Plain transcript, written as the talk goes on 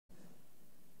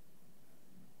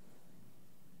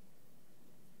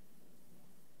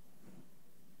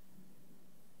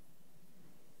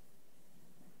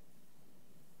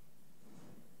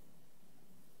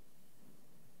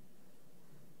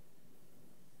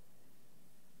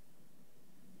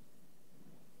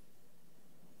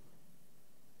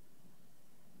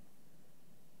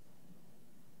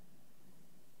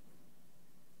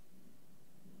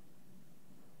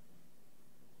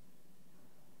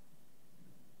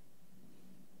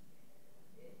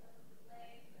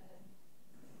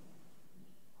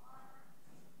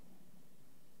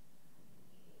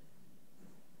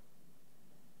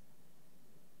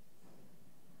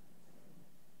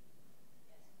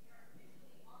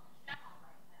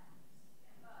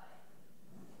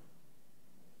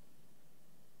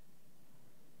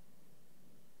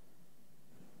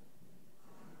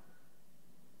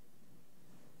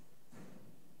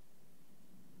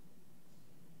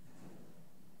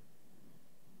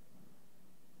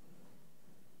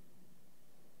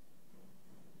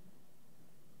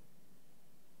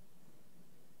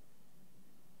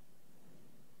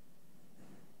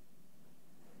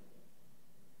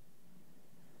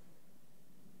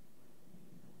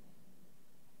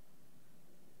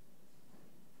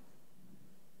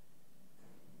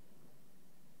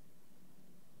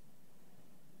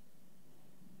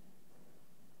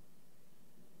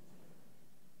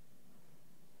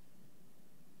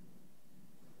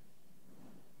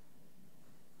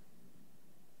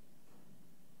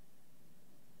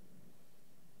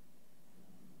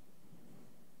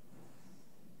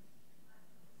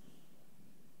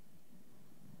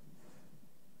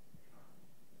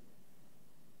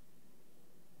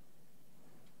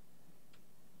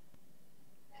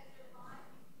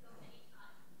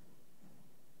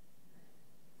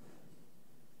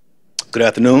Good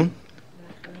afternoon.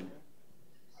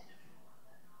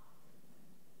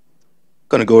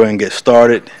 Going to go ahead and get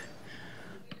started.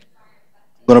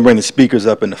 I'm going to bring the speakers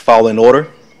up in the following order.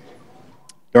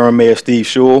 Durham Mayor Steve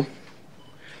Schewel,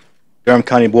 Durham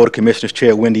County Board of Commissioners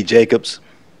Chair Wendy Jacobs,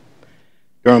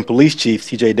 Durham Police Chief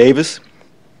TJ Davis,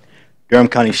 Durham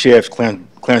County Sheriff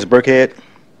Clarence Burkhead,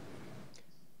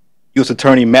 U.S.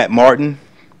 Attorney Matt Martin,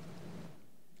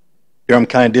 Durham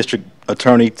County District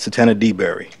Attorney Satana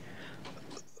DeBerry.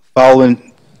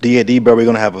 Following DA DeBerry, we're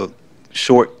going to have a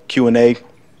short Q&A.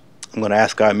 I'm going to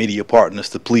ask our media partners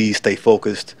to please stay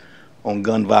focused on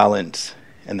gun violence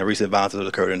and the recent violence that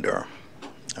occurred in Durham.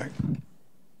 All right.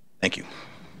 Thank you.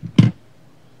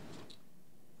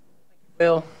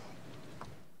 Bill,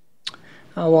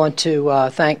 I want to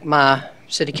thank my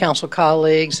City Council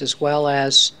colleagues as well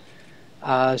as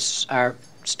our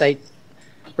state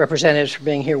representatives for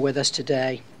being here with us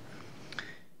today.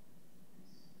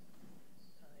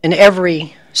 In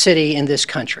every city in this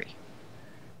country,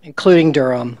 including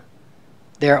Durham,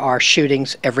 there are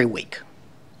shootings every week.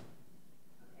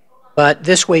 But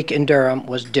this week in Durham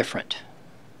was different,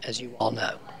 as you all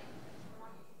know.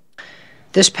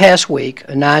 This past week,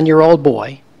 a 9-year-old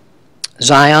boy,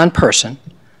 Zion Person,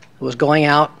 who was going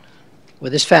out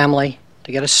with his family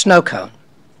to get a snow cone,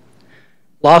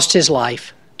 lost his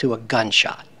life to a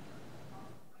gunshot.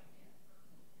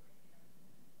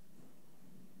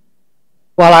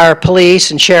 While our police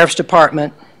and sheriff's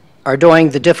department are doing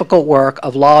the difficult work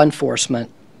of law enforcement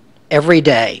every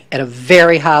day at a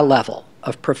very high level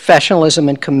of professionalism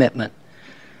and commitment,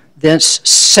 this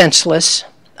senseless,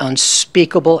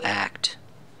 unspeakable act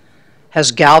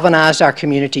has galvanized our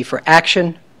community for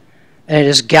action, and it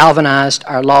has galvanized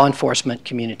our law enforcement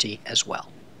community as well.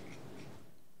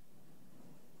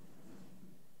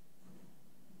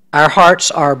 Our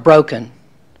hearts are broken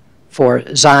for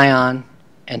Zion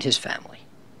and his family.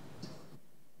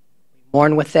 We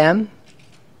mourn with them.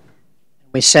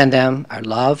 We send them our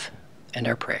love and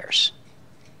our prayers.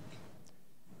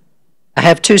 I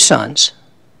have 2 sons,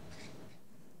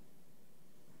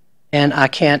 and I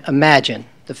can't imagine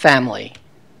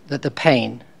the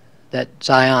pain that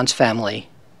Zion's family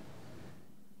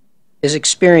is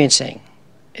experiencing,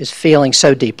 is feeling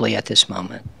so deeply at this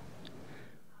moment.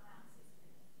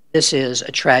 This is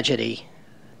a tragedy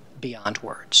beyond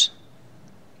words.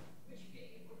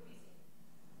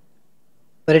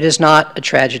 But it is not a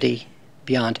tragedy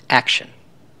beyond action.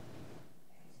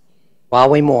 While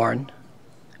we mourn,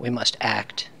 we must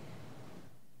act.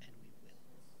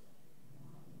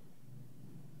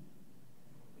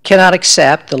 We cannot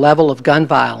accept the level of gun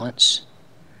violence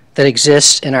that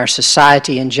exists in our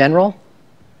society in general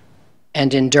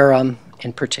and in Durham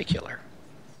in particular.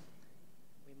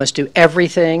 We must do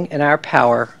everything in our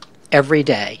power every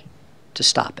day to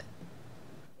stop it.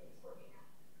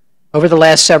 Over the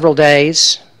last several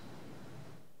days,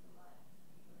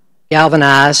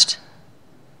 galvanized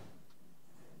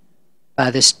by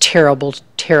this terrible,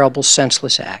 terrible,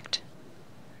 senseless act,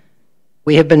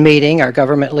 we have been meeting our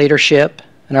government leadership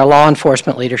and our law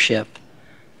enforcement leadership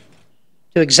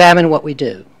to examine what we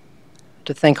do,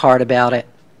 to think hard about it,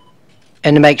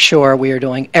 and to make sure we are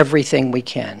doing everything we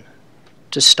can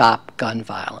to stop gun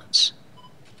violence.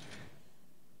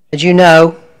 As you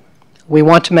know, we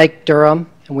want to make Durham,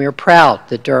 and we are proud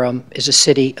that Durham is a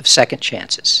city of second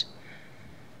chances.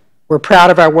 We're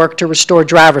proud of our work to restore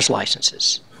driver's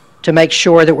licenses, to make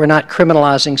sure that we're not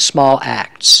criminalizing small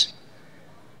acts.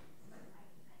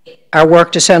 Our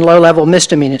work to send low-level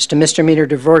misdemeanors to misdemeanor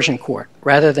diversion court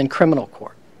rather than criminal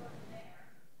court.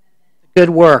 Good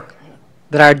work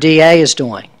that our DA is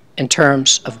doing in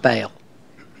terms of bail.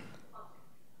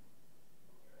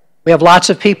 We have lots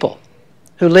of people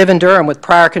who live in Durham with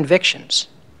prior convictions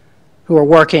who are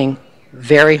working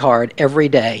very hard every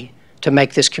day to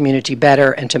make this community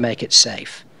better and to make it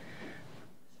safe.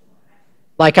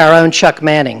 Like our own Chuck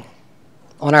Manning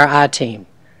on our I-team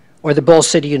or the Bull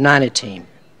City United team.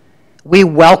 We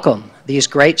welcome these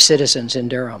great citizens in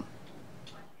Durham.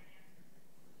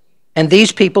 And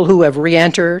these people who have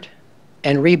re-entered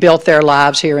and rebuilt their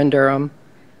lives here in Durham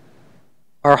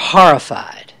are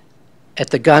horrified at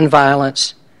the gun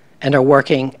violence and are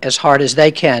working as hard as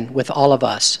they can with all of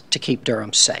us to keep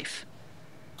Durham safe.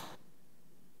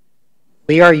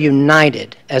 We are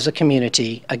united as a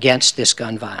community against this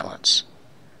gun violence.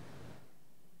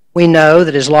 We know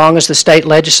that as long as the state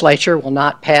legislature will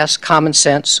not pass common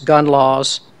sense gun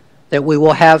laws, that we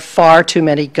will have far too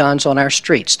many guns on our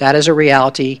streets. That is a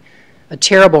reality, a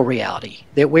terrible reality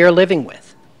that we are living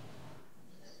with.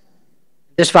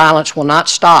 This violence will not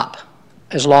stop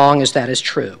as long as that is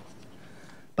true.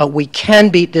 But we can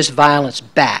beat this violence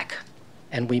back,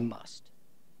 and we must.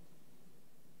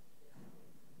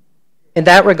 In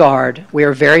that regard, we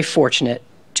are very fortunate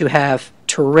to have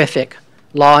terrific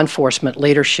law enforcement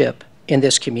leadership in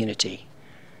this community.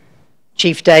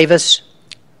 Chief Davis,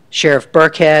 Sheriff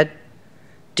Burkhead,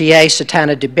 DA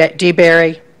Satana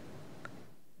DeBerry,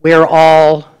 we are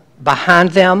all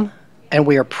behind them, and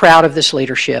we are proud of this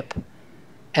leadership,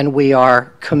 and we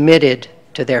are committed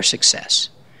to their success.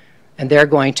 And they're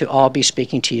going to all be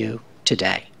speaking to you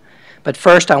today. But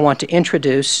first, I want to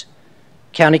introduce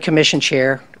County Commission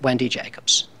Chair Wendy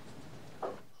Jacobs.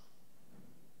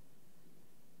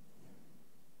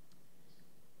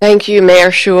 Thank you,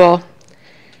 Mayor Schewel.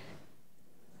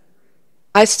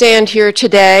 I stand here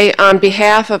today on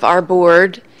behalf of our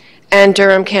board and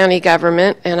Durham County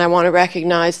government, and I want to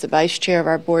recognize the Vice Chair of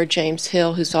our board, James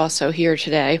Hill, who's also here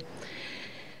today,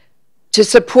 to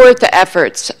support the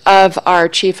efforts of our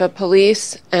Chief of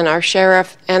Police and our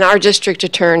Sheriff and our District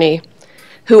Attorney,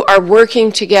 who are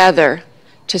working together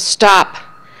to stop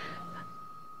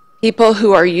people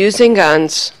who are using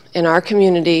guns in our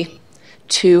community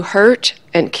to hurt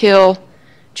and kill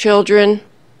children,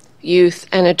 youth,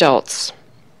 and adults.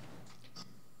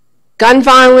 Gun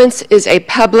violence is a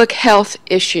public health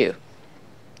issue,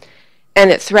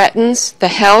 and it threatens the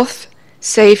health,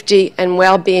 safety, and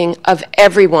well-being of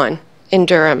everyone in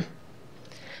Durham.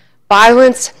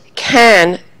 Violence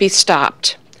can be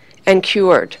stopped and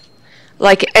cured,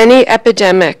 like any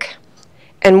epidemic,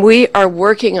 and we are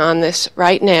working on this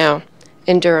right now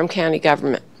in Durham County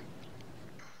government.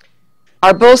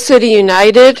 Our Bull City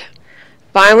United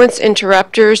violence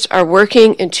interrupters are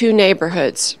working in 2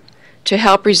 neighborhoods to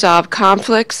help resolve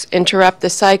conflicts, interrupt the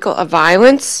cycle of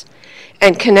violence,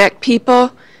 and connect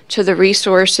people to the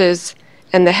resources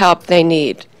and the help they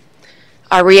need.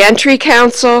 Our Reentry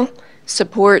Council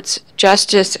supports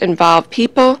justice-involved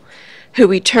people who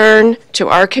return to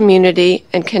our community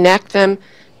and connect them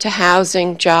to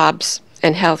housing, jobs,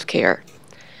 and health care.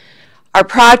 Our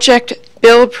Project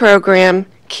Build program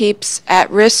keeps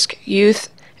at-risk youth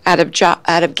out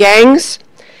of gangs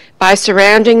by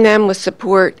surrounding them with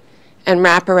support and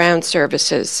wraparound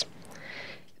services.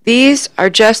 These are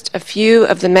just a few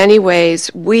of the many ways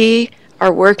we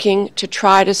are working to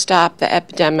try to stop the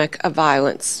epidemic of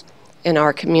violence in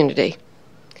our community.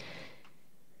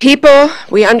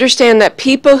 We understand that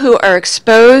people who are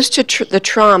exposed to the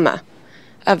trauma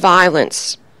of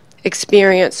violence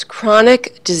experience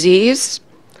chronic disease,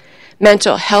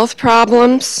 mental health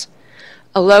problems,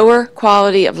 a lower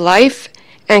quality of life,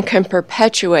 and can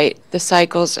perpetuate the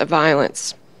cycles of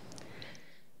violence.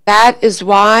 That is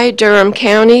why Durham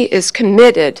County is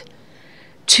committed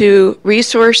to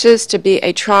resources to be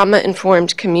a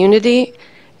trauma-informed community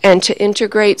and to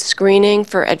integrate screening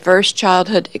for adverse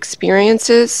childhood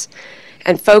experiences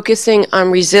and focusing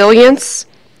on resilience,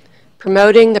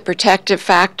 promoting the protective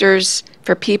factors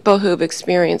for people who have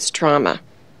experienced trauma.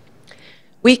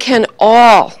 We can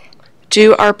all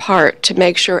do our part to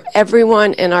make sure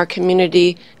everyone in our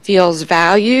community feels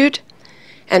valued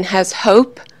and has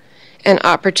hope and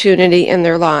opportunity in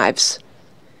their lives.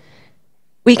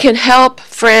 We can help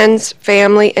friends,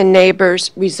 family, and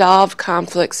neighbors resolve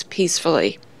conflicts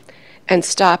peacefully and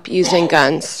stop using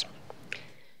guns.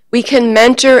 We can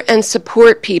mentor and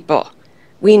support people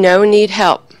we know need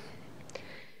help.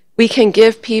 We can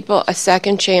give people a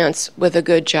second chance with a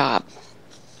good job.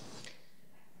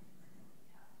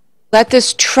 Let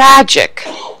this tragic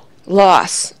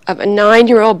loss of a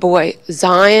 9-year-old boy,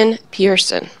 Zion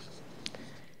Pearson,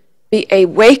 be a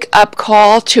wake-up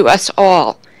call to us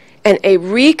all and a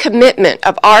recommitment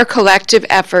of our collective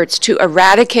efforts to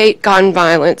eradicate gun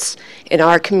violence in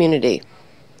our community.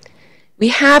 We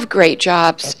have great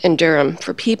jobs in Durham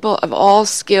for people of all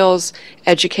skills,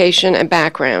 education, and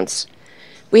backgrounds.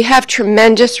 We have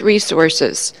tremendous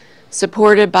resources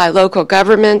supported by local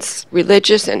governments,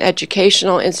 religious and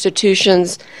educational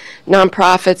institutions,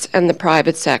 nonprofits, and the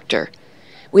private sector.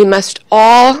 We must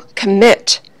all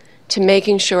commit to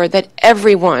making sure that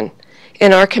everyone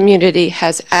in our community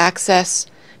has access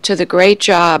to the great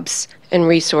jobs and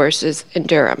resources in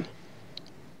Durham.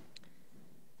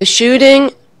 The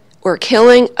shooting or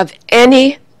killing of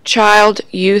any child,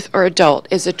 youth, or adult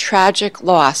is a tragic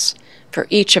loss for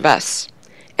each of us,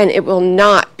 and it will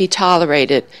not be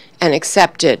tolerated and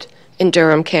accepted in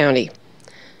Durham County.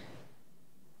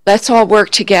 Let's all work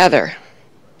together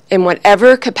in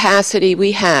whatever capacity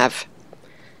we have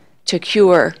to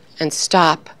cure and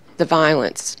stop the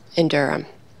violence in Durham.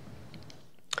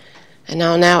 And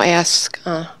I'll now ask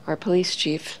our police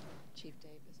chief, Chief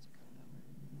Davis, to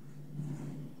come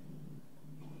over.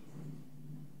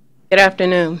 Good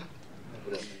afternoon.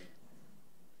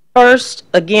 First,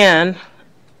 again,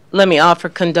 let me offer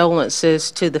condolences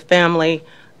to the family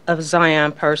of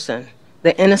Zion Pearson.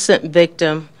 the innocent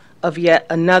victim of yet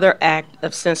another act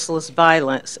of senseless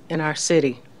violence in our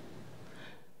city.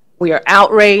 We are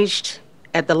outraged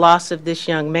at the loss of this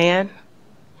young man,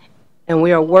 and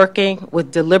we are working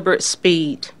with deliberate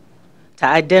speed to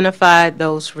identify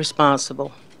those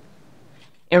responsible.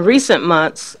 In recent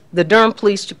months, the Durham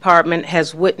Police Department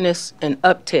has witnessed an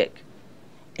uptick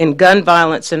in gun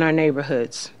violence in our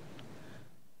neighborhoods.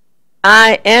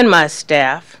 I and my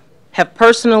staff have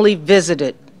personally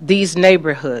visited these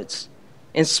neighborhoods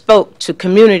and spoke to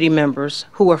community members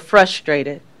who are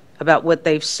frustrated about what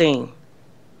they've seen.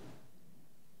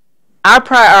 Our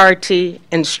priority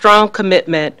and strong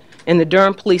commitment in the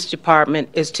Durham Police Department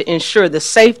is to ensure the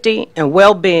safety and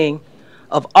well-being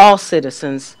of all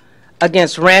citizens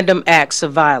against random acts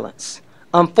of violence.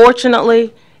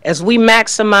 Unfortunately, as we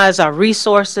maximize our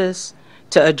resources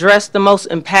to address the most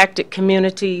impacted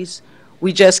communities,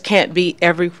 we just can't be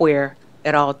everywhere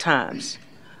at all times.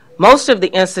 Most of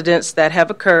the incidents that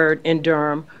have occurred in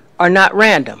Durham are not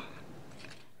random,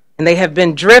 and they have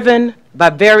been driven by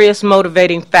various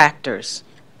motivating factors,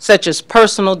 such as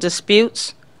personal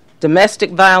disputes,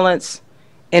 domestic violence,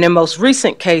 and in most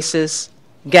recent cases,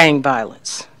 gang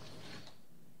violence.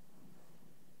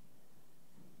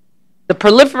 The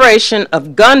proliferation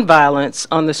of gun violence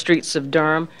on the streets of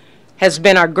Durham has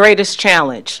been our greatest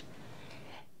challenge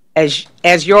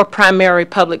as your primary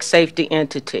public safety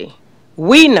entity.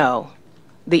 We know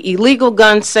the illegal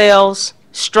gun sales,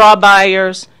 straw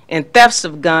buyers, and thefts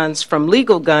of guns from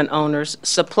legal gun owners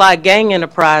supply gang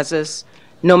enterprises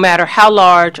no matter how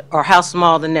large or how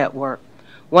small the network.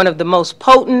 One of the most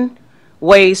potent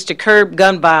ways to curb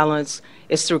gun violence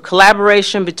is through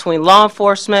collaboration between law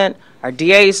enforcement, our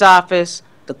DA's office,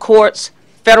 the courts,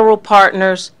 federal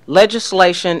partners,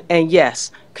 legislation, and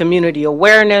yes, community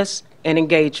awareness and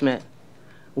engagement.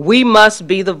 We must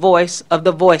be the voice of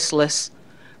the voiceless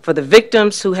for the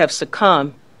victims who have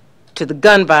succumbed to the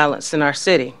gun violence in our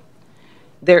city.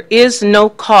 There is no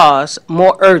cause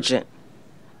more urgent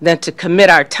than to commit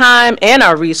our time and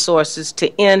our resources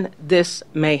to end this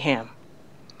mayhem.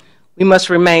 We must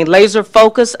remain laser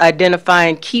focused,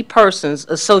 identifying key persons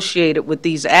associated with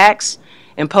these acts,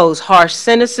 impose harsh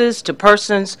sentences to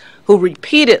persons who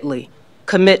repeatedly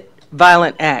commit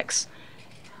violent acts,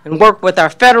 and work with our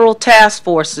federal task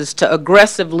forces to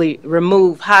aggressively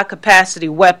remove high-capacity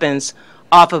weapons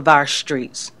off of our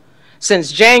streets.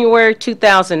 Since January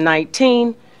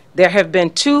 2019, there have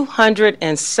been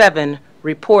 207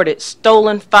 reported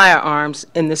stolen firearms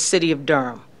in the city of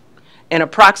Durham, and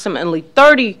approximately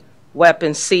 30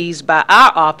 weapons seized by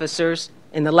our officers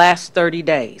in the last 30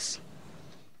 days.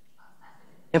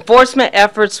 Enforcement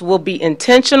efforts will be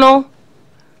intentional,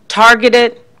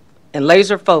 targeted, and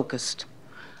laser-focused.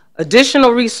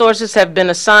 Additional resources have been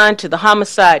assigned to the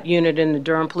homicide unit in the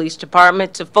Durham Police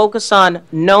Department to focus on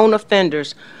known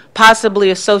offenders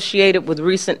possibly associated with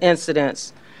recent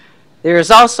incidents. There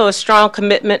is also a strong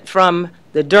commitment from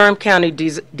the Durham County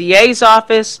DA's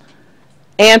office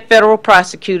and federal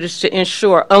prosecutors to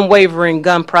ensure unwavering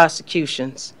gun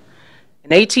prosecutions.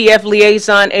 An ATF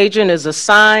liaison agent is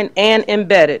assigned and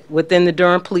embedded within the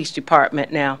Durham Police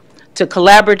Department now to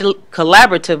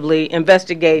collaboratively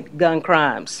investigate gun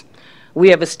crimes. We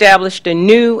have established a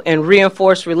new and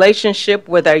reinforced relationship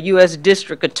with our U.S.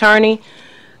 District Attorney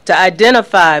to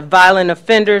identify violent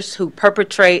offenders who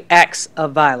perpetrate acts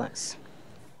of violence.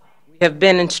 We have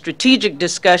been in strategic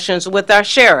discussions with our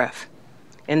sheriff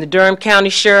and the Durham County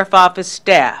Sheriff Office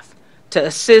staff to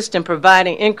assist in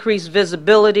providing increased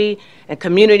visibility and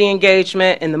community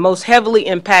engagement in the most heavily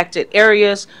impacted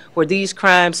areas where these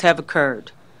crimes have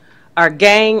occurred. Our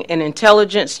gang and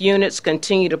intelligence units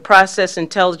continue to process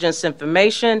intelligence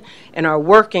information and are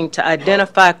working to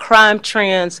identify crime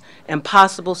trends and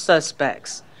possible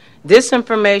suspects. This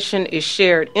information is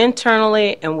shared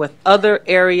internally and with other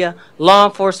area law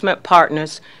enforcement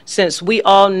partners, since we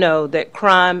all know that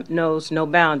crime knows no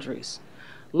boundaries.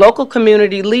 Local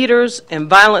community leaders and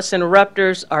violence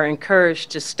interrupters are encouraged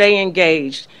to stay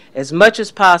engaged as much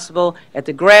as possible at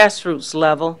the grassroots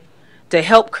level to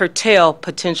help curtail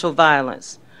potential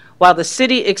violence. While the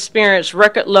city experienced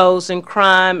record lows in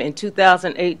crime in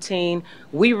 2018,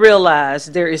 we realize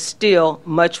there is still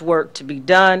much work to be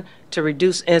done to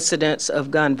reduce incidents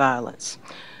of gun violence.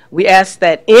 We ask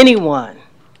that anyone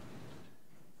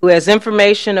who has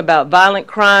information about violent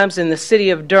crimes in the city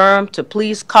of Durham to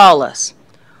please call us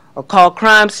or call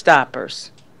Crime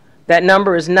Stoppers. That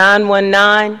number is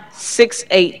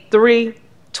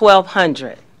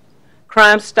 919-683-1200.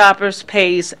 Crime Stoppers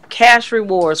pays cash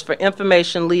rewards for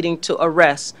information leading to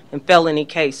arrests in felony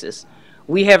cases.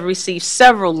 We have received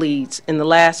several leads in the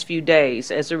last few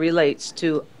days as it relates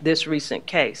to this recent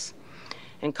case.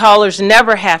 and callers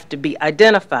never have to be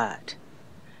identified.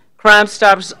 Crime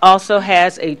Stoppers also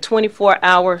has a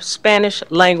 24-hour Spanish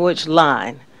language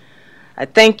line. I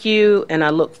thank you, and I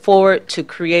look forward to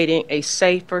creating a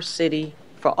safer city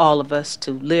for all of us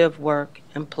to live, work,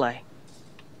 and play.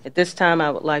 At this time,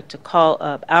 I would like to call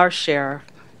up our sheriff,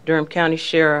 Durham County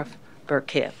Sheriff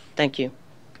Burkett. Thank you.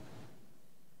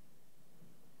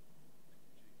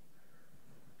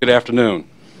 Good afternoon.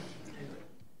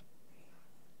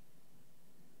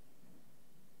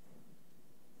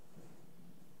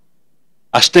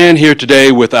 I stand here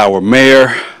today with our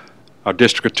mayor, our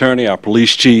district attorney, our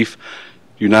police chief,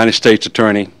 United States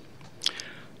attorney,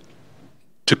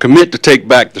 to commit to take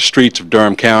back the streets of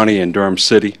Durham County and Durham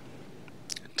City,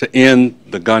 to end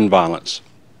the gun violence.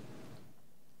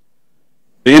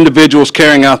 The individuals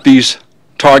carrying out these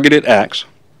targeted acts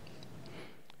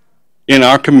in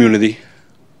our community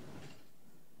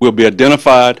will be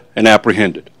identified and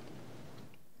apprehended.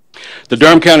 The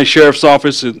Durham County Sheriff's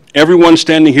Office and everyone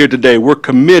standing here today, we're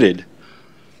committed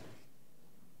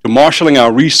to marshaling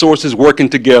our resources, working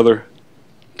together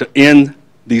to end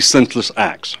these senseless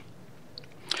acts.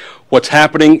 What's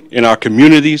happening in our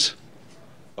communities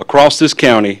across this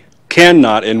county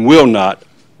cannot and will not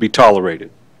be tolerated.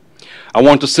 I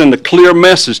want to send a clear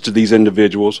message to these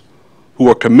individuals who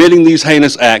are committing these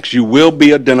heinous acts. You will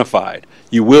be identified.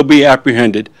 You will be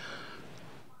apprehended.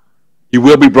 You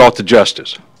will be brought to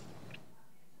justice.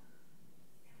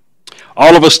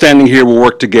 All of us standing here will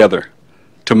work together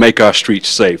to make our streets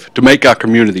safe, to make our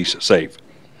communities safe.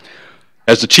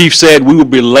 As the chief said, we will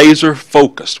be laser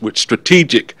focused with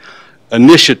strategic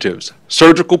initiatives,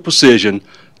 surgical precision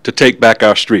to take back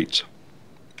our streets.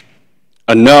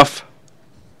 Enough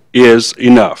is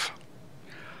enough.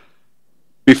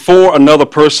 Before another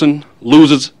person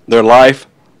loses their life,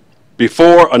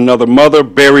 before another mother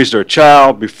buries their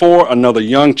child, before another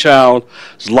young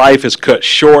child's life is cut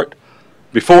short,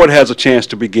 before it has a chance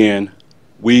to begin,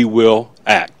 we will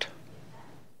act.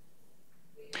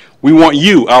 We want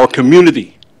you, our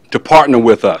community, to partner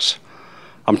with us.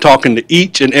 I'm talking to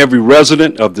each and every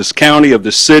resident of this county, of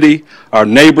this city, our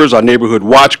neighbors, our neighborhood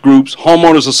watch groups,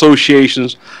 homeowners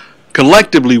associations.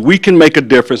 Collectively, we can make a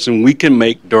difference and we can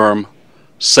make Durham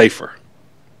safer.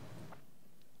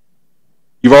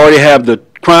 You've already have the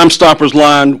Crime Stoppers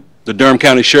line. The Durham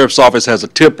County Sheriff's Office has a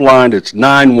tip line. It's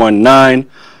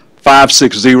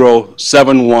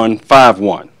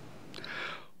 919-560-7151.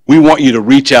 We want you to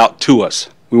reach out to us.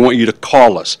 We want you to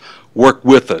call us, work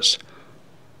with us.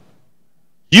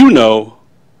 You know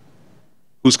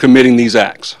who's committing these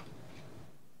acts.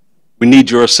 We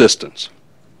need your assistance.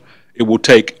 It will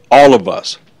take all of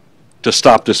us to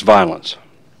stop this violence.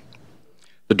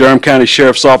 The Durham County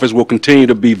Sheriff's Office will continue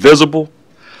to be visible,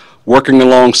 working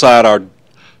alongside our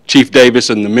Chief Davis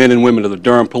and the men and women of the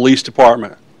Durham Police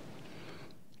Department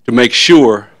to make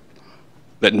sure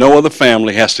that no other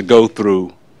family has to go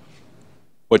through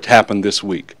what happened this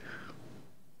week.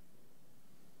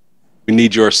 We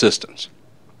need your assistance.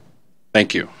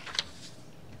 Thank you.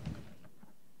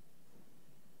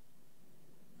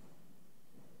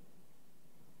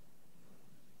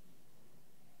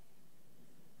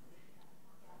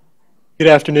 Good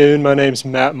afternoon. My name is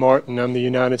Matt Martin. I'm the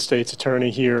United States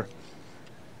Attorney here.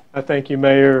 I thank you,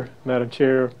 Mayor, Madam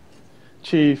Chair,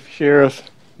 Chief, Sheriff,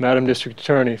 Madam District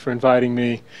Attorney, for inviting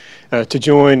me to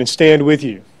join and stand with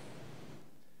you.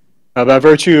 By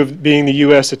virtue of being the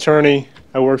U.S. Attorney,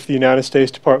 I work for the United States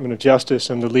Department of Justice.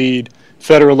 I'm the lead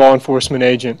federal law enforcement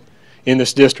agent in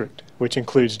this district, which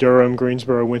includes Durham,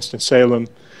 Greensboro, Winston-Salem,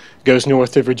 goes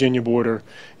north to Virginia border,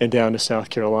 and down to South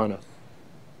Carolina.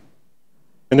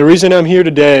 And the reason I'm here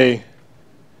today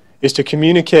is to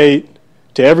communicate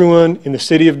to everyone in the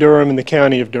city of Durham and the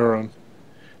county of Durham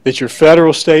that your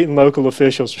federal, state, and local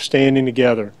officials are standing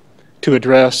together to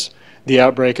address the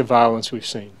outbreak of violence we've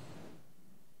seen.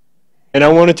 And I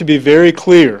want it to be very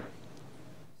clear.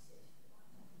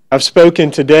 I've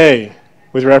spoken today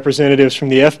with representatives from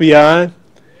the FBI,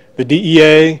 the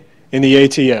DEA, and the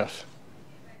ATF. I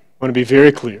want to be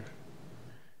very clear.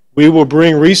 We will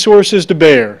bring resources to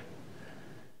bear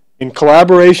in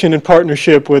collaboration and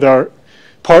partnership with our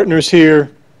partners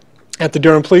here at the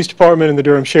Durham Police Department and the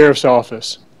Durham Sheriff's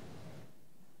Office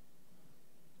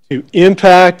to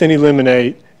impact and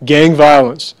eliminate gang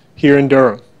violence here in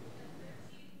Durham.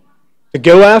 To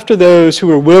go after those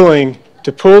who are willing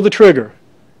to pull the trigger,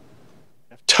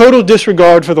 have total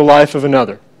disregard for the life of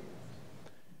another.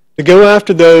 To go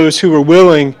after those who are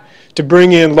willing to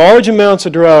bring in large amounts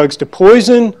of drugs to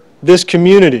poison this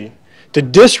community, to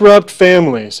disrupt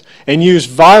families, and use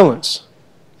violence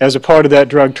as a part of that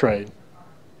drug trade.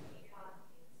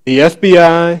 The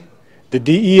FBI, the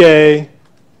DEA,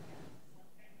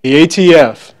 the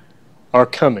ATF are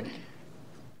coming.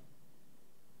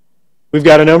 We've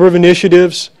got a number of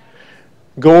initiatives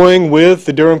going with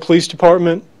the Durham Police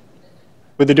Department,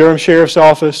 with the Durham Sheriff's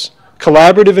Office,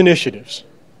 collaborative initiatives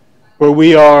where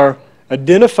we are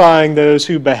identifying those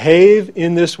who behave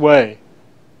in this way,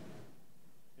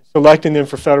 selecting them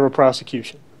for federal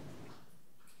prosecution.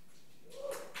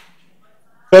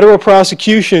 Federal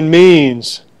prosecution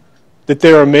means that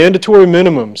there are mandatory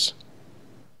minimums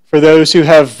for those who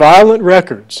have violent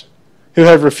records, who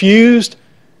have refused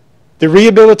the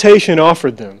rehabilitation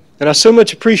offered them. And I so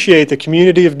much appreciate the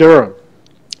community of Durham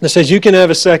that says you can have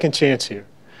a second chance here.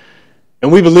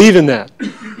 And we believe in that.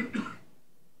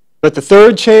 But the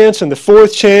third chance and the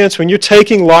fourth chance, when you're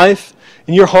taking life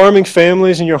and you're harming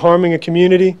families and you're harming a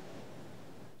community,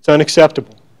 it's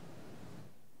unacceptable.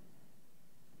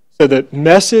 So the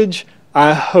message,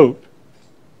 I hope,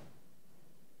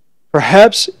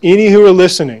 perhaps any who are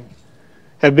listening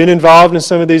have been involved in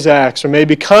some of these acts or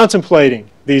maybe contemplating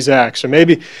these acts or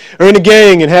maybe are in a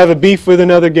gang and have a beef with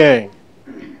another gang.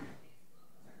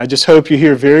 I just hope you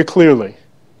hear very clearly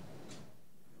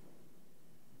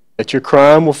that your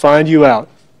crime will find you out.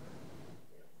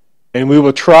 And we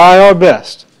will try our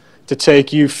best to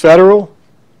take you federal,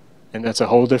 and that's a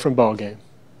whole different ballgame.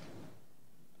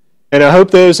 And I hope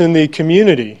those in the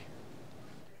community,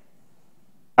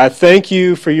 I thank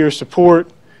you for your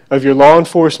support of your law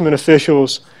enforcement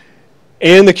officials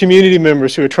and the community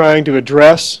members who are trying to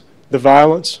address the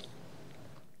violence.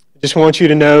 I just want you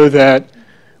to know that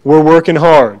we're working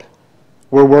hard.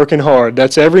 We're working hard.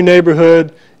 That's every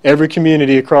neighborhood, every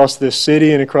community across this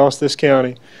city and across this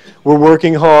county. We're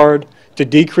working hard to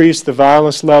decrease the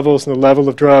violence levels and the level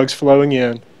of drugs flowing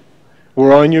in.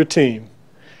 We're on your team.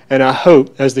 And I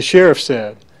hope, as the sheriff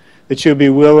said, that you'll be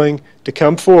willing to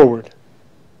come forward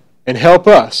and help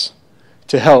us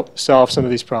to help solve some of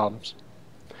these problems.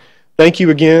 Thank you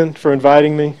again for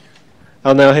inviting me.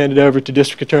 I'll now hand it over to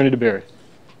District Attorney DeBerry.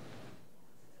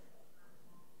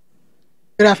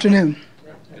 Good afternoon.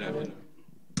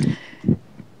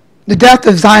 The death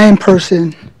of Zion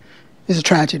Person is a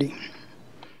tragedy.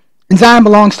 And Zion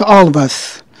belongs to all of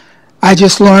us. I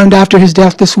just learned after his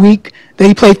death this week that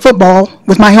he played football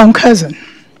with my own cousin.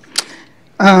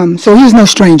 So he's no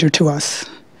stranger to us.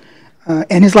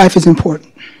 And his life is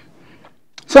important.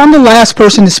 So I'm the last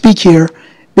person to speak here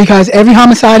because every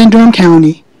homicide in Durham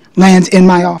County lands in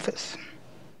my office.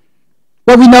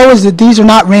 What we know is that these are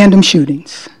not random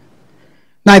shootings.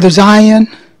 Neither Zion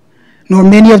nor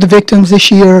many of the victims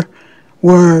this year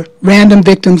were random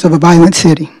victims of a violent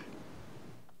city.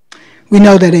 We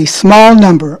know that a small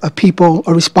number of people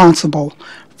are responsible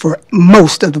for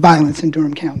most of the violence in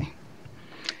Durham County.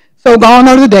 So gone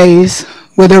are the days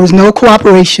where there was no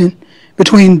cooperation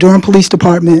between Durham Police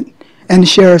Department and the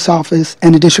Sheriff's Office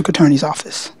and the District Attorney's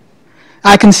Office.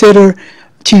 I consider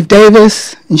Chief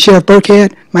Davis and Sheriff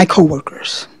Burkhead my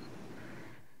co-workers.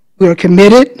 We are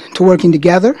committed to working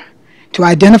together to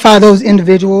identify those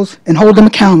individuals and hold them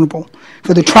accountable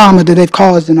for the trauma that they've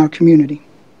caused in our community.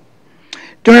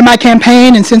 During my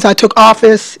campaign and since I took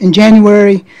office in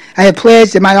January, I had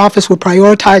pledged that my office would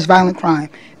prioritize violent crime.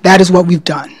 That is what we've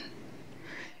done.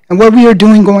 And what we are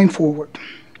doing going forward.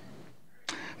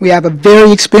 We have a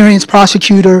very experienced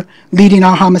prosecutor leading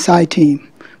our homicide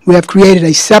team. We have created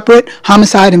a separate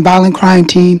homicide and violent crime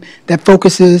team that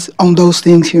focuses on those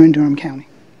things here in Durham County.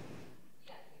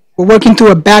 We're working through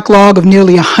a backlog of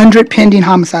nearly 100 pending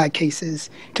homicide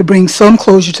cases to bring some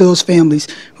closure to those families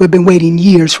who have been waiting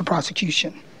years for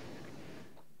prosecution.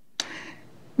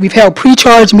 We've held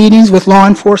pre-charge meetings with law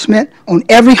enforcement on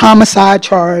every homicide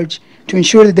charge to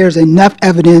ensure that there's enough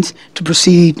evidence to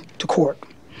proceed to court.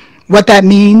 What that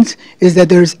means is that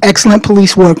there's excellent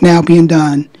police work now being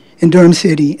done in Durham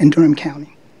City and Durham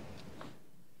County.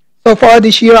 So far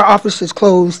this year, our office has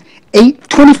closed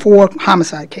 24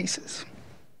 homicide cases.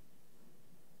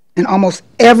 In almost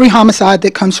every homicide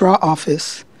that comes to our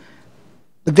office,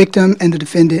 the victim and the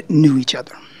defendant knew each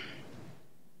other.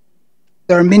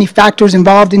 There are many factors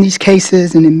involved in these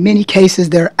cases, and in many cases,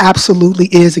 there absolutely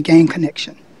is a gang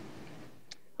connection.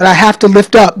 But I have to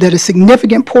lift up that a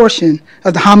significant portion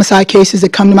of the homicide cases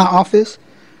that come to my office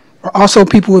are also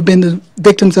people who have been the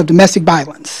victims of domestic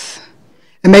violence.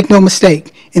 And make no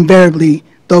mistake, invariably,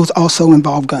 those also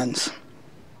involve guns.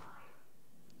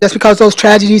 Just because those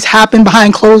tragedies happen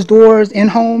behind closed doors in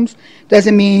homes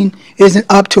doesn't mean it isn't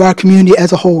up to our community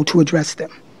as a whole to address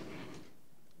them.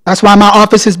 That's why my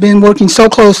office has been working so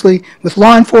closely with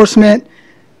law enforcement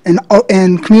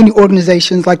and community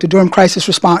organizations like the Durham Crisis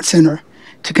Response Center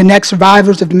to connect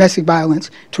survivors of domestic violence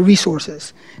to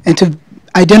resources and to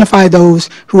identify those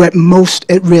who are at most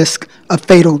at risk of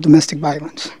fatal domestic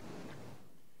violence.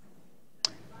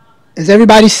 As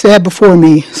everybody said before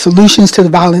me, solutions to the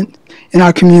violence in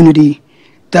our community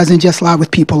doesn't just lie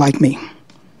with people like me.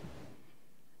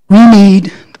 We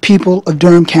need the people of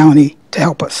Durham County to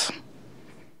help us.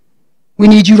 We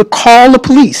need you to call the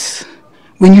police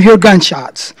when you hear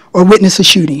gunshots or witness a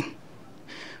shooting.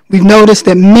 We've noticed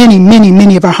that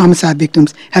many of our homicide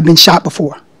victims have been shot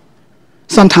before,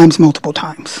 sometimes multiple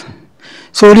times.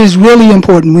 So it is really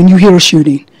important when you hear a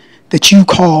shooting that you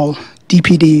call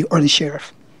DPD or the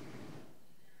sheriff.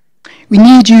 We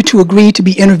need you to agree to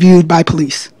be interviewed by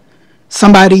police.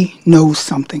 Somebody knows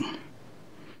something.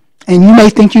 And you may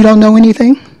think you don't know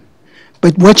anything,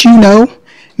 but what you know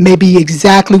may be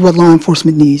exactly what law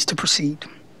enforcement needs to proceed.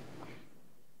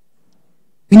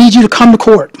 We need you to come to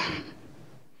court.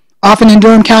 Often in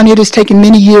Durham County, it has taken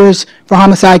many years for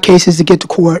homicide cases to get to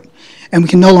court, and we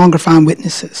can no longer find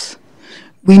witnesses.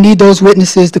 We need those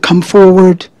witnesses to come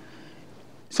forward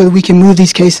so that we can move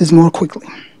these cases more quickly.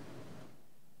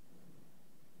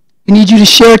 We need you to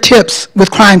share tips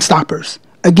with Crime Stoppers.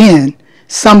 Again,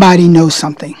 somebody knows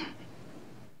something.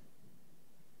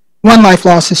 One life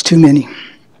loss is too many.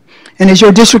 And as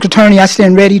your district attorney, I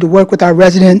stand ready to work with our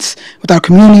residents, with our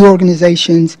community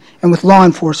organizations, and with law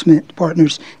enforcement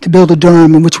partners to build a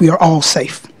Durham in which we are all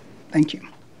safe. Thank you.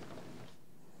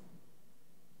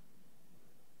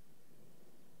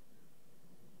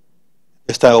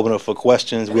 It's time to open up for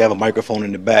questions. We have a microphone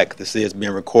in the back that says it's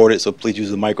being recorded, so please use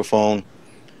the microphone.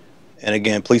 And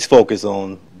again, please focus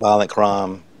on violent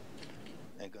crime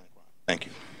and gun crime. Thank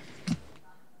you.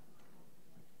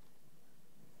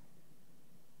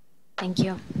 Thank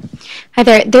you. Hi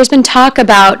there. There's been talk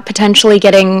about potentially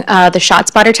getting the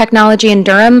ShotSpotter technology in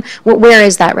Durham. Where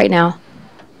is that right now?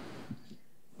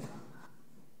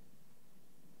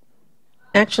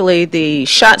 Actually, the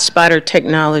ShotSpotter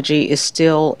technology is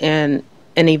still in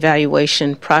an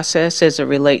evaluation process as it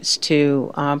relates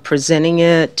to presenting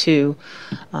it to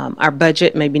our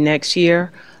budget maybe next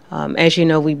year. As you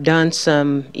know, we've done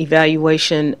some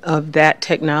evaluation of that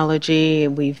technology,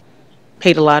 and we've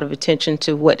paid a lot of attention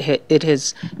to what it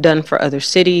has done for other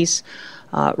cities.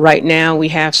 Right now, we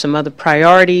have some other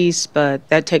priorities, but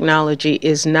that technology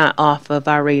is not off of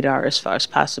our radar as far as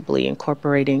possibly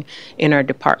incorporating in our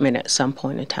department at some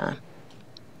point in time.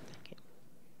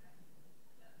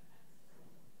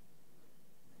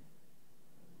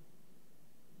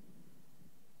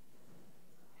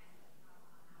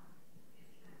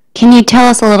 Can you tell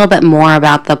us a little bit more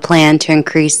about the plan to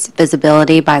increase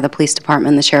visibility by the police department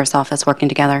and the sheriff's office working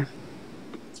together?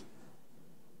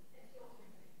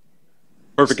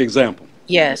 Perfect example.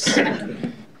 Yes.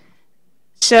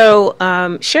 So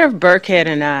Sheriff Burkhead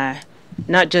and I,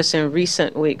 not just in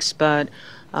recent weeks, but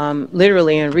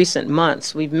literally in recent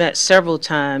months, we've met several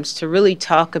times to really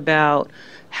talk about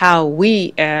how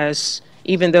we, as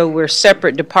even though we're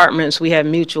separate departments, we have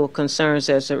mutual concerns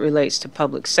as it relates to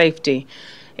public safety.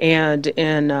 And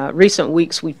in recent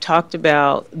weeks, we've talked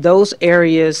about those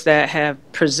areas that have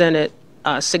presented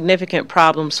significant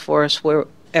problems for us where,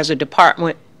 as a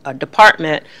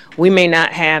department, we may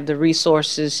not have the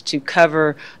resources to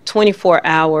cover 24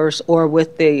 hours or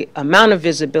with the amount of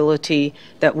visibility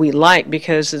that we like,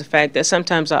 because of the fact that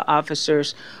sometimes our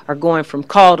officers are going from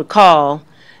call to call,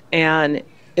 and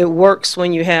it works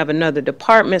when you have another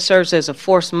department, serves as a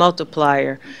force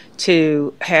multiplier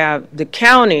to have the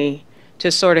county to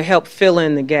sort of help fill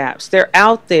in the gaps. They're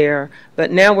out there,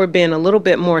 but now we're being a little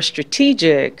bit more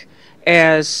strategic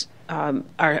as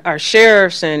our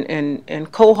sheriffs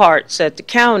and cohorts at the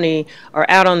county are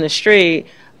out on the street.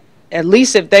 At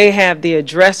least if they have the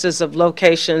addresses of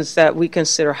locations that we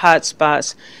consider hot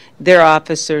spots, their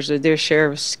officers or their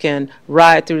sheriffs can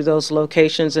ride through those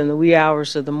locations in the wee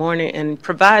hours of the morning and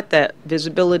provide that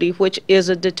visibility, which is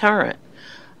a deterrent.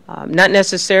 Not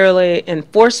necessarily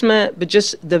enforcement, but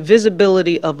just the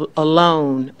visibility of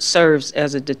alone serves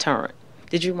as a deterrent.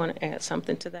 Did you want to add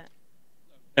something to that?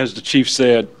 As the chief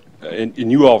said, and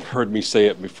you all have heard me say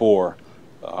it before,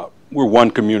 we're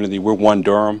one community, we're one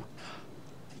Durham.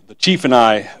 The chief and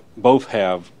I both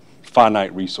have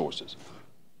finite resources.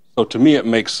 So to me, it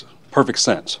makes perfect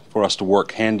sense for us to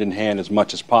work hand in hand as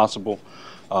much as possible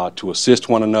to assist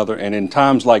one another. And in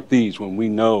times like these, when we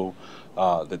know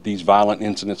that these violent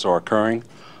incidents are occurring.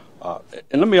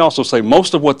 And let me also say,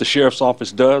 most of what the sheriff's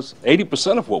office does,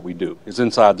 80% of what we do is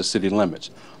inside the city limits.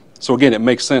 So again, it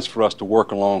makes sense for us to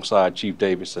work alongside Chief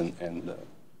Davis and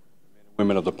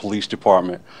women of the police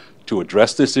department to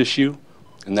address this issue,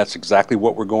 and that's exactly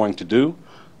what we're going to do.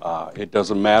 It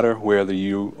doesn't matter whether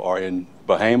you are in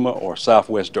Bahama or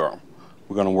Southwest Durham.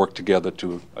 we're going to work together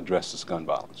to address this gun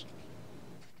violence.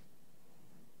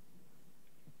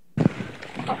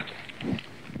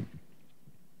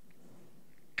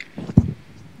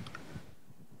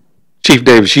 Chief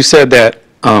Davis, you said that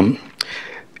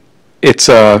it's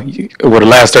over the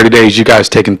last 30 days, you guys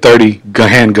taken 30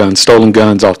 handguns, stolen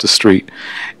guns off the street,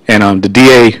 and the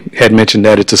DA had mentioned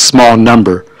that it's a small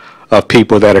number of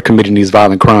people that are committing these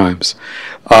violent crimes.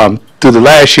 Through the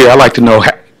last year, I'd like to know,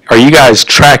 are you guys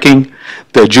tracking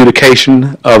the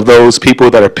adjudication of those people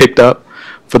that are picked up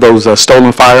for those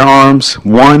stolen firearms,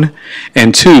 one?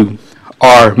 And two,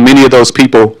 are many of those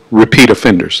people repeat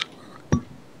offenders?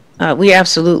 We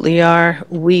absolutely are.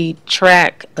 We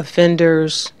track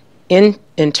offenders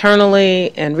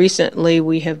internally, and recently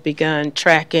we have begun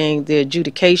tracking the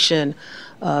adjudication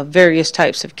of various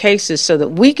types of cases so that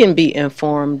we can be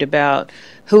informed about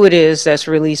who it is that's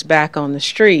released back on the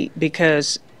street.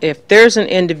 Because if there's an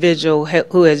individual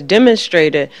who has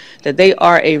demonstrated that they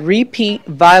are a repeat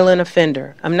violent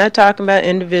offender, I'm not talking about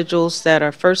individuals that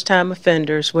are first-time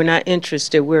offenders. We're not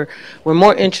interested. We're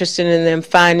more interested in them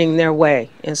finding their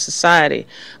way in society.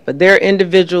 But there are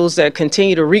individuals that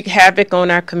continue to wreak havoc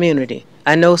on our community.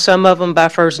 I know some of them by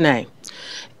first name.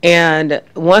 And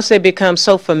once they become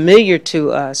so familiar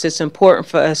to us, it's important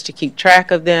for us to keep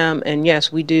track of them. And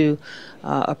yes, we do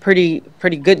a pretty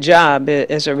good job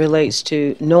as it relates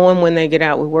to knowing when they get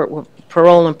out. We work with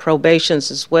parole and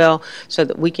probations as well so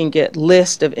that we can get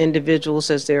lists of individuals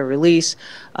as they're released.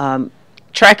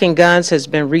 Tracking guns has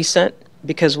been recent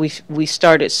because we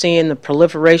started seeing the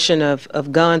proliferation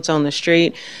of guns on the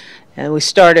street, and we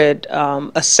started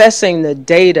assessing the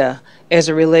data as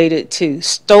it related to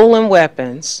stolen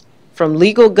weapons from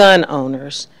legal gun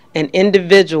owners and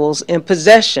individuals in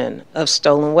possession of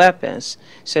stolen weapons.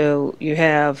 So you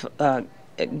have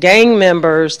gang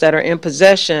members that are in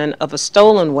possession of a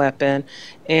stolen weapon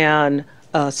and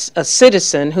a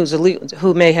citizen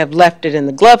who may have left it in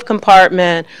the glove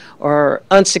compartment or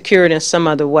unsecured in some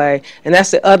other way. And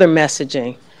that's the other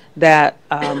messaging that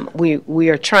we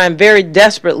are trying very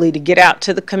desperately to get out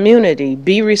to the community.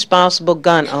 Be responsible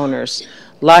gun owners.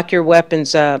 Lock your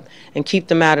weapons up and keep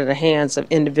them out of the hands of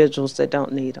individuals that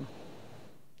don't need them.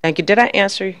 Thank you. Did I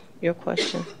answer your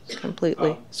question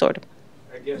completely? Sort of.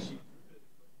 I guess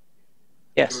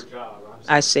yes.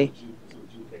 I see.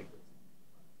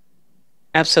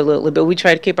 Absolutely. But we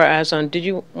try to keep our eyes on. Did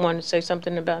you want to say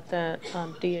something about that,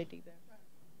 DAD?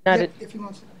 Not yeah, if you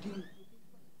want to.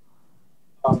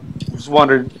 Just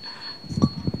wondered,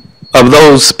 of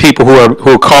those people who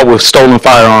are caught with stolen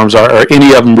firearms, are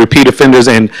any of them repeat offenders?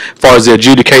 And as far as the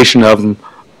adjudication of them,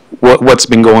 what's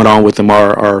been going on with them?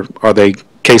 Are they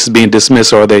cases being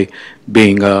dismissed, or are they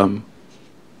being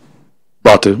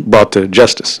brought to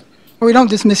justice? We don't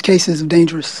dismiss cases of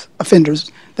dangerous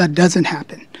offenders. That doesn't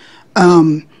happen.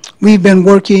 We've been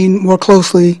working more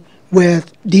closely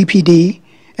with DPD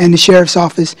and the Sheriff's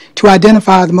Office to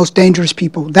identify the most dangerous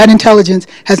people. That intelligence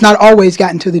has not always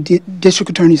gotten to the District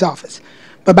Attorney's Office.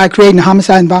 But by creating a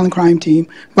homicide and violent crime team,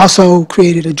 we've also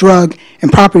created a drug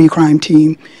and property crime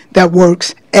team that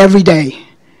works every day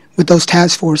with those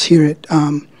task force here at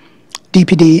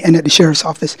DPD and at the Sheriff's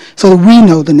Office, so that we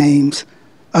know the names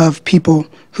of people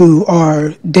who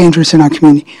are dangerous in our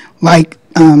community. Like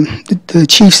the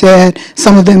chief said,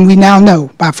 some of them we now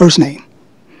know by first name.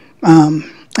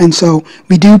 And so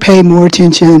we do pay more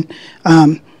attention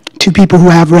to people who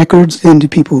have records than to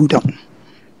people who don't.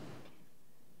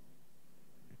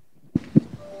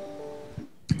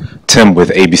 Tim with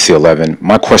ABC 11.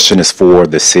 My question is for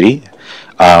the city.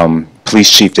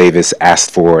 Police Chief Davis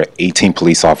asked for 18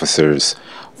 police officers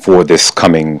for this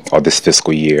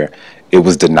fiscal year. It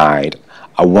was denied.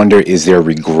 I wonder, is there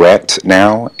regret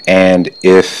now? And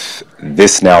if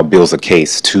this now builds a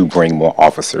case to bring more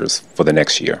officers for the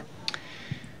next year?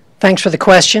 Thanks for the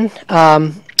question.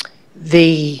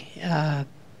 The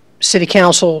City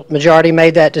Council majority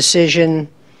made that decision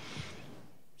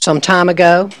some time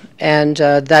ago, and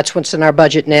that's what's in our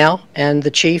budget now. And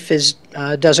the chief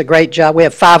does a great job. We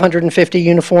have 550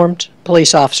 uniformed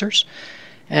police officers,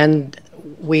 and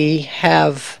we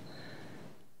have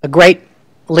a great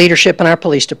leadership in our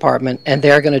police department, and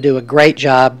they're going to do a great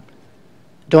job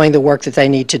doing the work that they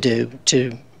need to do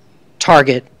to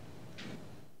target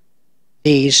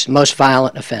these most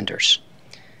violent offenders.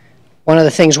 One of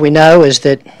the things we know is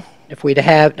that if we'd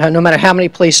have, no matter how many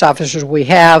police officers we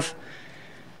have,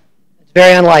 it's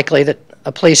very unlikely that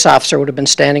a police officer would have been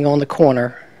standing on the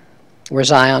corner where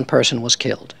Zion Person was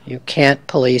killed. You can't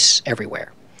police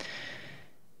everywhere.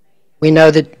 We know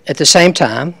that at the same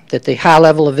time that the high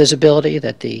level of visibility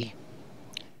that the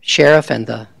sheriff and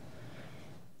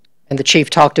and the chief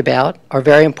talked about are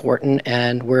very important,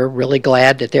 and we're really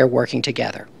glad that they're working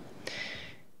together.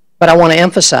 But I want to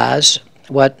emphasize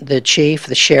what the chief,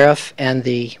 the sheriff, and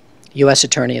the U.S.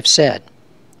 attorney have said,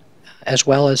 as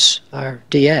well as our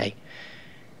DA,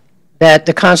 that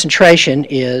the concentration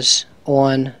is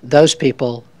on those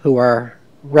people who are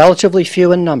relatively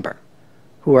few in number,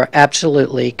 who are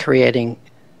absolutely creating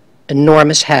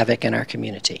enormous havoc in our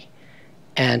community,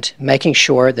 and making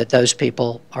sure that those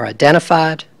people are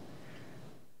identified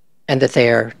and that they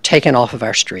are taken off of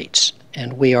our streets.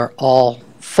 And we are all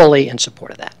fully in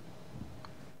support of that.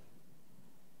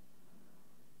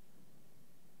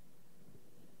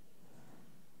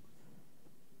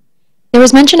 There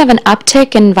was mention of an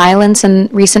uptick in violence in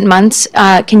recent months.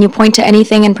 Can you point to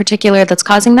anything in particular that's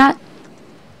causing that?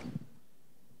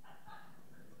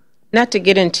 Not to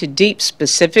get into deep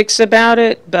specifics about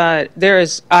it, but there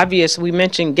is obvious, we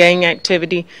mentioned gang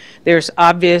activity, there's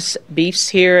obvious beefs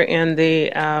here in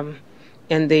the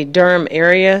Durham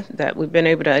area that we've been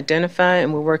able to identify,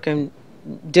 and we're working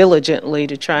diligently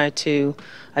to try to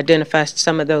identify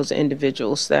some of those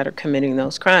individuals that are committing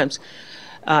those crimes.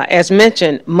 As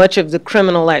mentioned, much of the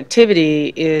criminal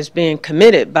activity is being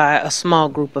committed by a small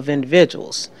group of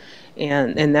individuals,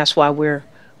 and that's why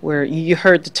you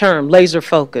heard the term laser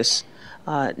focus,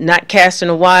 not casting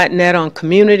a wide net on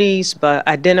communities, but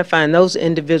identifying those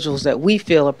individuals that we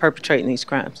feel are perpetrating these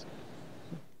crimes.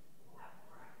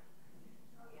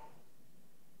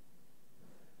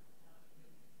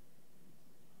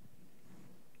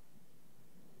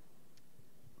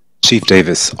 Chief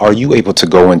Davis, are you able to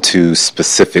go into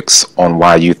specifics on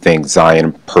why you think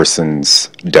Zion Person's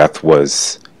death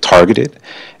was targeted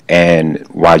and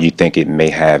why you think it may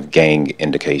have gang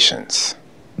indications?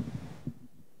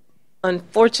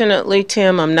 Unfortunately,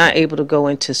 Tim, I'm not able to go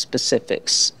into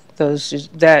specifics.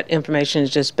 That information is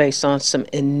just based on some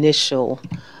initial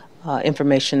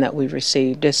information that we've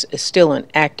received. This is still an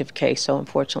active case, so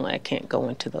unfortunately I can't go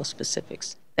into those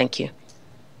specifics. Thank you.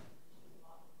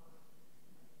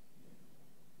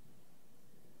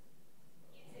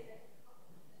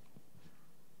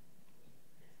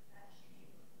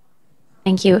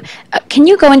 Thank you. Can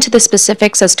you go into the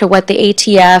specifics as to what the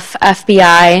ATF,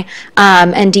 FBI,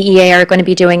 and DEA are going to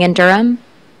be doing in Durham?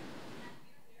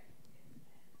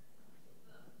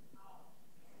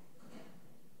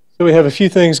 So we have a few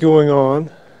things going on.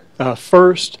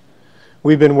 First,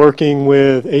 we've been working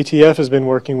with, ATF has been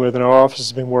working with, and our office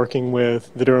has been working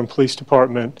with the Durham Police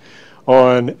Department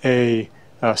on a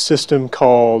system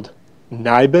called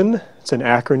NIBIN. It's an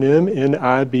acronym,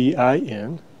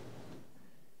 N-I-B-I-N.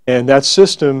 And that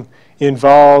system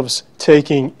involves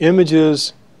taking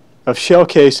images of shell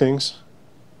casings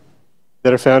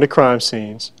that are found at crime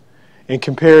scenes and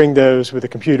comparing those with a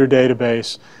computer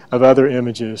database of other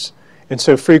images. And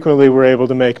so frequently we're able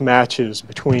to make matches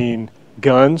between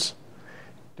guns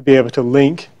to be able to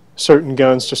link certain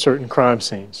guns to certain crime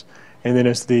scenes. And then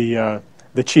as the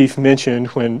chief mentioned,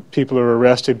 when people are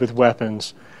arrested with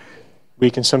weapons, we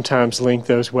can sometimes link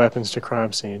those weapons to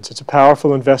crime scenes. It's a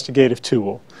powerful investigative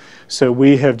tool. So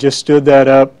we have just stood that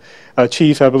up.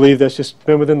 Chief, I believe that's just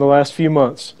been within the last few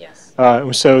months. Yes.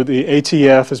 So the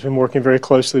ATF has been working very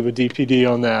closely with DPD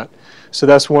on that. So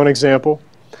that's one example.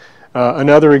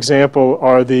 Another example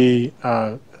are the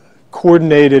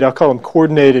coordinated, I'll call them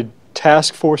coordinated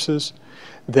task forces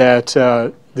that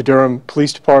the Durham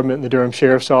Police Department and the Durham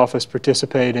Sheriff's Office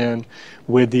participate in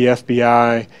with the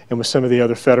FBI and with some of the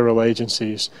other federal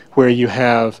agencies, where you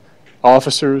have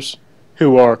officers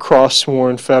who are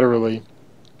cross-sworn federally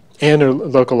and are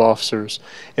local officers,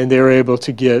 and they're able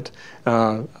to get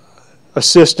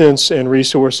assistance and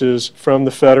resources from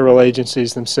the federal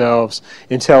agencies themselves,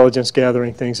 intelligence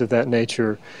gathering, things of that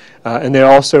nature. And they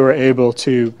also are able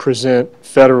to present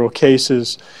federal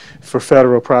cases for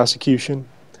federal prosecution.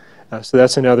 So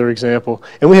that's another example.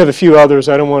 And we have a few others.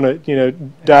 I don't want to,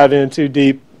 dive in too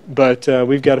deep, but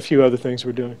we've got a few other things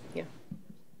we're doing. Yeah.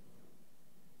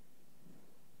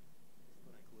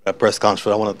 Press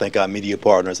conference, I want to thank our media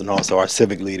partners and also our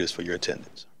civic leaders for your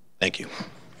attendance. Thank you.